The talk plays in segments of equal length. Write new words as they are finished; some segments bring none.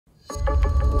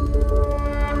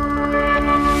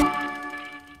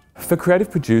For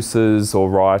creative producers or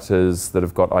writers that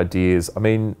have got ideas, I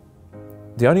mean,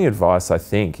 the only advice I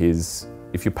think is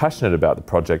if you're passionate about the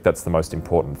project, that's the most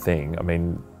important thing. I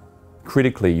mean,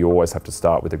 critically, you always have to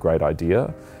start with a great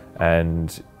idea.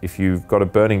 And if you've got a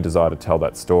burning desire to tell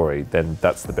that story, then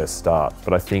that's the best start.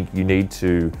 But I think you need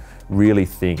to really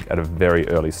think at a very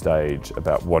early stage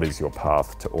about what is your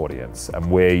path to audience and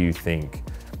where you think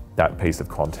that piece of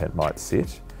content might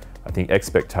sit. I think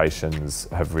expectations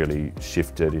have really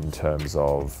shifted in terms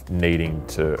of needing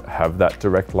to have that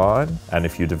direct line. And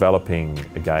if you're developing,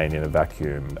 again, in a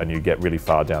vacuum and you get really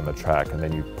far down the track and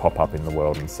then you pop up in the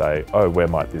world and say, oh, where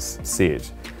might this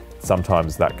sit?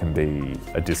 Sometimes that can be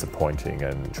a disappointing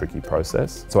and tricky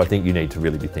process. So I think you need to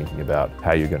really be thinking about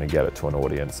how you're going to get it to an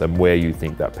audience and where you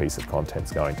think that piece of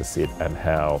content's going to sit and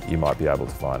how you might be able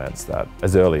to finance that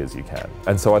as early as you can.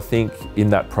 And so I think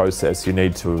in that process you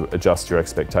need to adjust your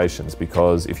expectations,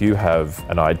 because if you have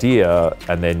an idea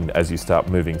and then as you start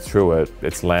moving through it,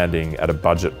 it's landing at a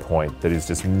budget point that is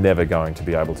just never going to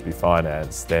be able to be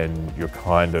financed, then you're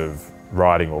kind of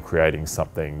writing or creating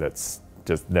something that's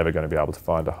just never going to be able to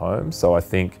find a home. So I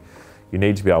think you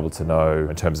need to be able to know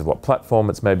in terms of what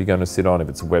platform it's maybe going to sit on, if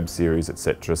it's a web series,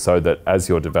 etc., so that as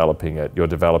you're developing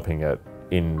it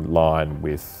in line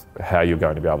with how you're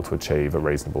going to be able to achieve a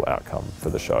reasonable outcome for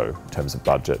the show in terms of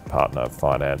budget, partner,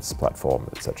 finance, platform,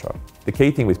 etc. The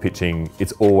key thing with pitching,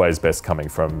 it's always best coming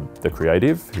from the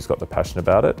creative who's got the passion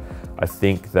about it. I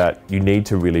think that you need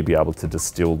to really be able to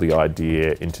distill the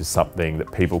idea into something that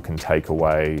people can take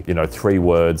away, 3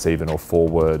 words even, or 4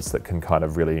 words that can kind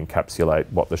of really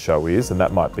encapsulate what the show is, and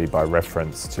that might be by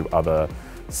reference to other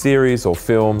series or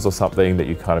films or something that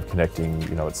you're kind of connecting,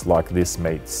 it's like this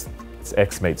meets it's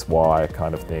X meets Y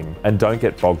kind of thing. And don't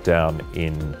get bogged down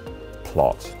in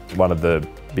plot. One of the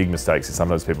big mistakes is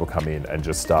sometimes people come in and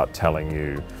just start telling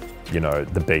you,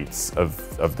 the beats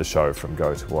of the show from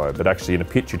go to woe. But actually in a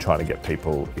pitch, you're trying to get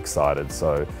people excited.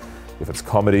 So if it's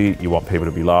comedy, you want people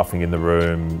to be laughing in the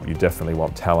room. You definitely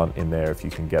want talent in there if you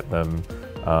can get them.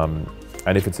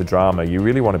 And if it's a drama, you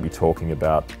really want to be talking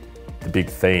about the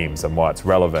big themes and why it's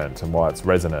relevant and why it's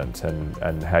resonant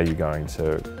and how you're going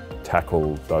to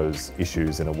tackle those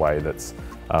issues in a way that's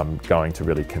going to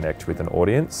really connect with an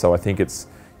audience. So I think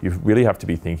you really have to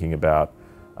be thinking about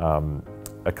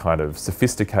a kind of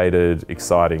sophisticated,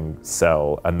 exciting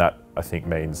sell, and that I think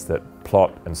means that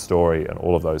plot and story and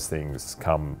all of those things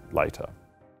come later.